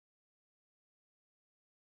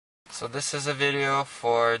So this is a video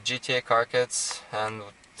for GTA car kits, and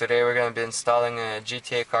today we're going to be installing a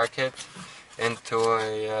GTA car kit into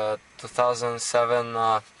a 2007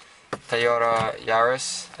 Toyota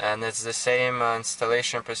Yaris, and it's the same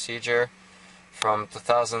installation procedure from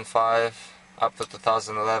 2005 up to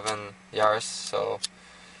 2011 Yaris. So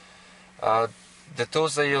the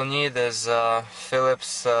tools that you'll need is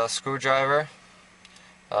Phillips screwdriver,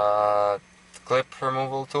 clip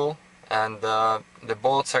removal tool, and the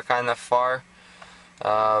bolts are kind of far,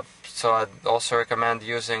 so I'd also recommend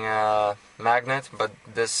using a magnet, but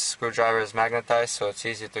this screwdriver is magnetized, so it's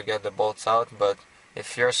easy to get the bolts out. But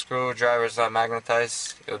if your screwdriver is not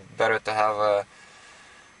magnetized, it's better to have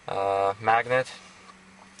a magnet.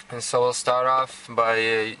 And so we'll start off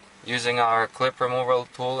by using our clip removal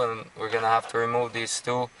tool, and we're gonna have to remove these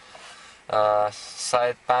two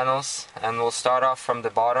side panels, and we'll start off from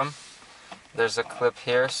the bottom. There's a clip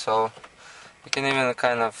here, so you can even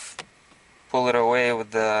kind of pull it away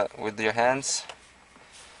with your hands,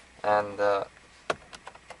 and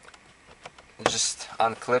just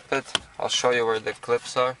unclip it. I'll show you where the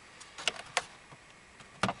clips are.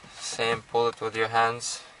 Same, pull it with your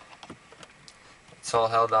hands. It's all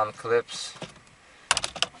held on clips.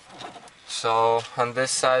 So on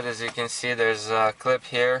this side, as you can see, there's a clip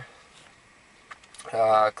here,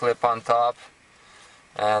 a clip on top,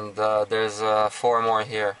 and there's 4 more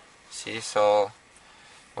here. See, so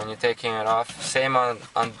when you're taking it off, same on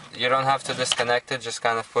you don't have to disconnect it, just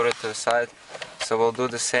kind of put it to the side. So we'll do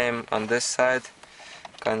the same on this side,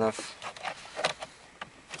 kind of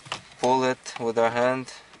pull it with our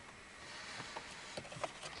hand.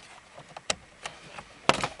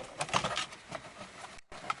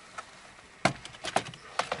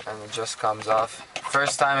 And it just comes off.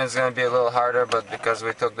 First time it's going to be a little harder, but because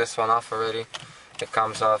we took this one off already, it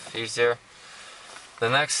comes off easier. The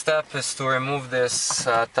next step is to remove this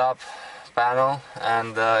top panel,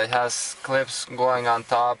 and it has clips going on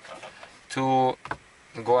top, 2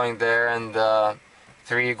 going there, and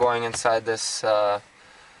 3 going inside this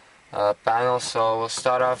panel. So we'll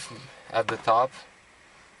start off at the top.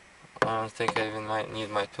 I don't think I even might need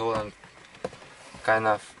my tool, and kind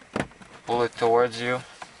of pull it towards you,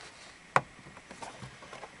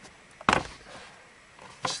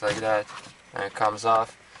 just like that, and it comes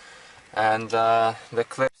off. And the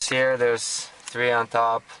clips here, there's 3 on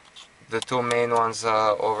top, the 2 main ones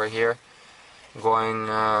over here, going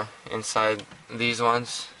inside these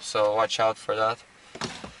ones, so watch out for that.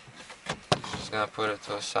 Just gonna put it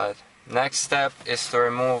to the side. Next step is to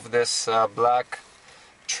remove this black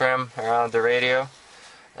trim around the radio,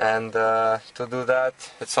 and to do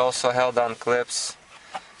that, it's also held on clips.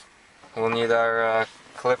 We'll need our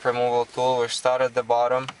clip removal tool. We'll start at the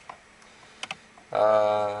bottom.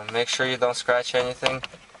 Make sure you don't scratch anything,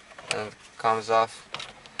 and it comes off.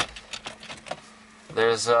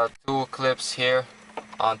 There's 2 clips here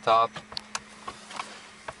on top.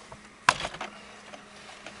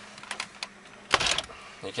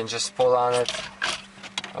 You can just pull on it,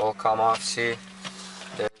 it will come off. See,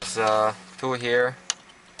 there's 2 here,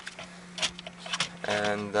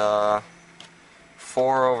 and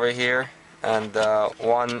 4 over here, and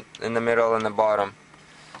 1 in the middle and the bottom.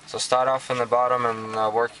 So start off in the bottom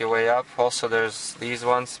and work your way up. Also there's these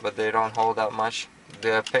ones, but they don't hold that much.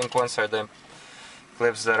 The pink ones are the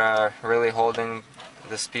clips that are really holding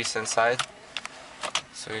this piece inside.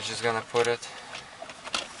 So you're just gonna put it.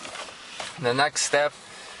 The next step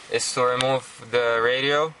is to remove the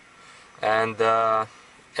radio, and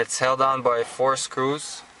it's held on by 4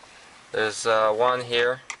 screws. There's 1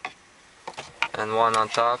 here and 1 on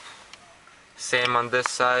top. Same on this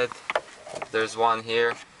side, there's 1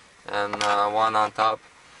 here and 1 on top.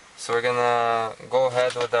 So we're gonna go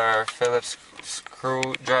ahead with our Phillips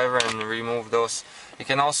screwdriver and remove those. You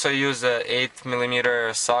can also use a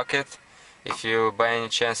 8mm socket if you by any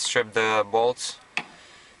chance strip the bolts,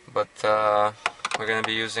 but we're gonna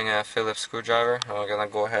be using a Phillips screwdriver, and we're gonna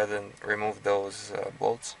go ahead and remove those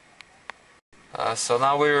bolts. So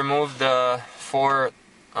now we removed the 4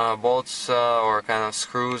 bolts or kind of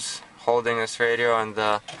screws holding this radio, and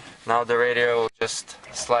now the radio will just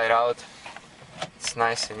slide out. It's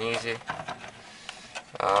nice and easy.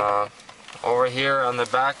 Over here on the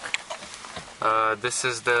back, this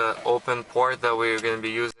is the open port that we're going to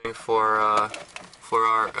be using for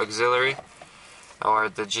our auxiliary, or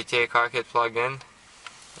the GTA car kit plug-in.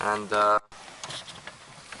 And I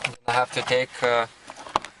have to take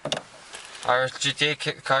our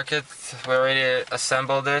GTA car kit. We already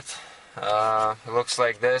assembled it. It looks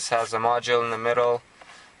like this, has a module in the middle.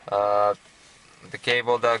 The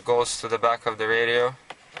cable that goes to the back of the radio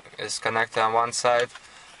is connected on one side.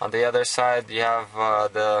 On the other side you have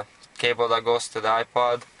the cable that goes to the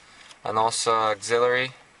iPod and also auxiliary,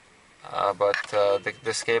 but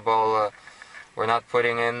this cable we're not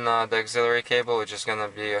putting in the auxiliary cable. We're just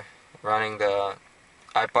gonna be running the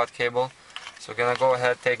iPod cable. So we're gonna go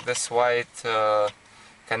ahead, take this white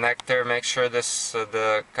connector, make sure this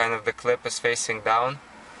the clip is facing down,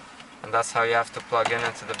 and that's how you have to plug in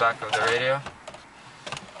into the back of the radio.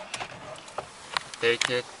 Take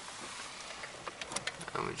it,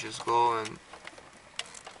 and we just go and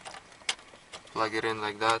plug it in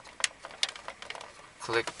like that.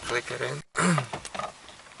 Click it in.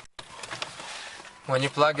 When you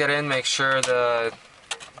plug it in, make sure you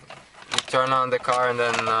turn on the car and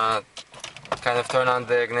then kind of turn on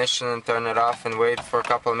the ignition and turn it off and wait for a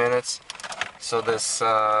couple minutes so this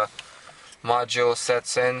module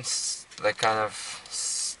sets in, like kind of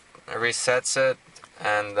resets it,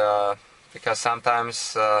 and because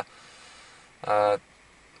sometimes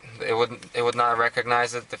it would not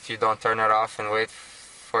recognize it if you don't turn it off and wait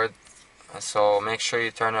for it. So make sure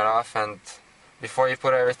you turn it off, and before you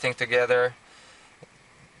put everything together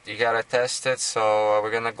you gotta test it. So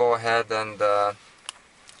we're gonna go ahead and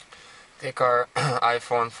take our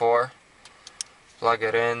iPhone 4, plug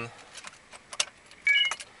it in.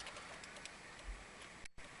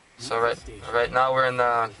 So right now we're in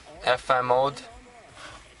the FM mode.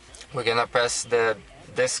 We're gonna press the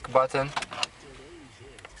disc button,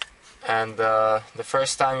 and the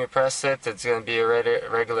first time you press it, it's gonna be a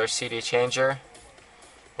regular CD changer,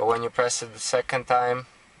 but when you press it the second time,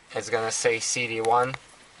 it's gonna say CD1,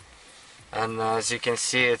 and as you can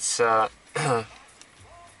see, it's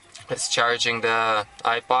it's charging the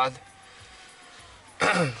iPod.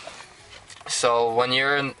 So when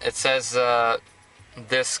you're in, it says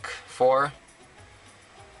disc 4.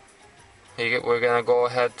 We're gonna go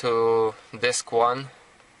ahead to disc 1.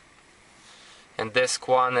 In disc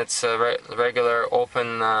 1, it's a regular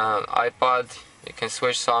open iPod. You can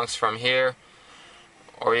switch songs from here,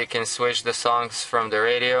 or you can switch the songs from the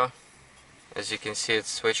radio. As you can see, it's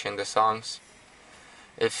switching the songs.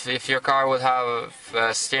 If your car would have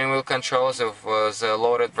steering wheel controls, if it was a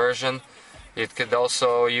loaded version, you could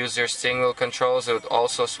also use your steering wheel controls. It would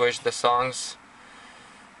also switch the songs.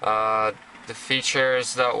 The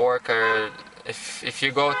features that work are, if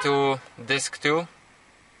you go to disc 2,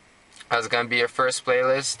 that's gonna be your first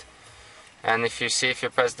playlist, and if you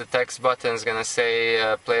press the text button, it's gonna say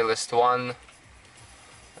playlist 1,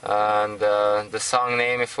 and the song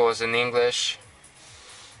name if it was in English.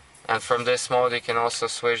 And from this mode you can also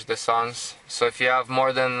switch the songs. So if you have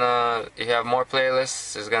more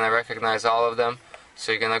playlists, it's gonna recognize all of them.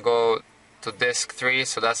 So you're gonna go to disc 3,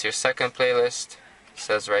 so that's your second playlist. It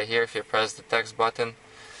says right here if you press the text button,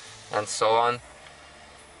 and so on.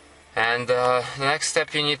 And the next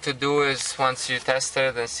step you need to do is, once you test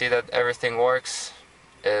it and see that everything works,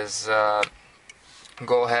 is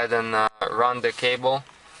go ahead and run the cable.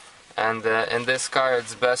 And in this car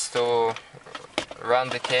it's best to run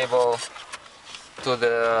the cable to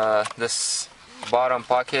this bottom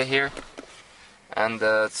pocket here, and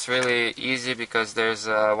it's really easy because there's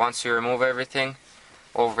once you remove everything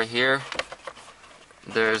over here,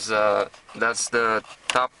 there's that's the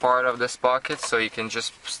top part of this pocket, so you can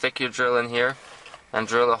just stick your drill in here and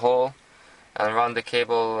drill a hole and run the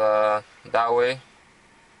cable that way.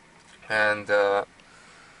 And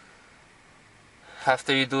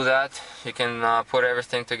after you do that, you can put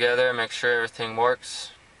everything together, make sure everything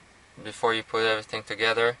works before you put everything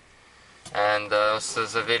together. And this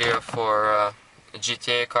is a video for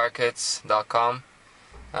GTACarkits.com,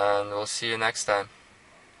 and we'll see you next time.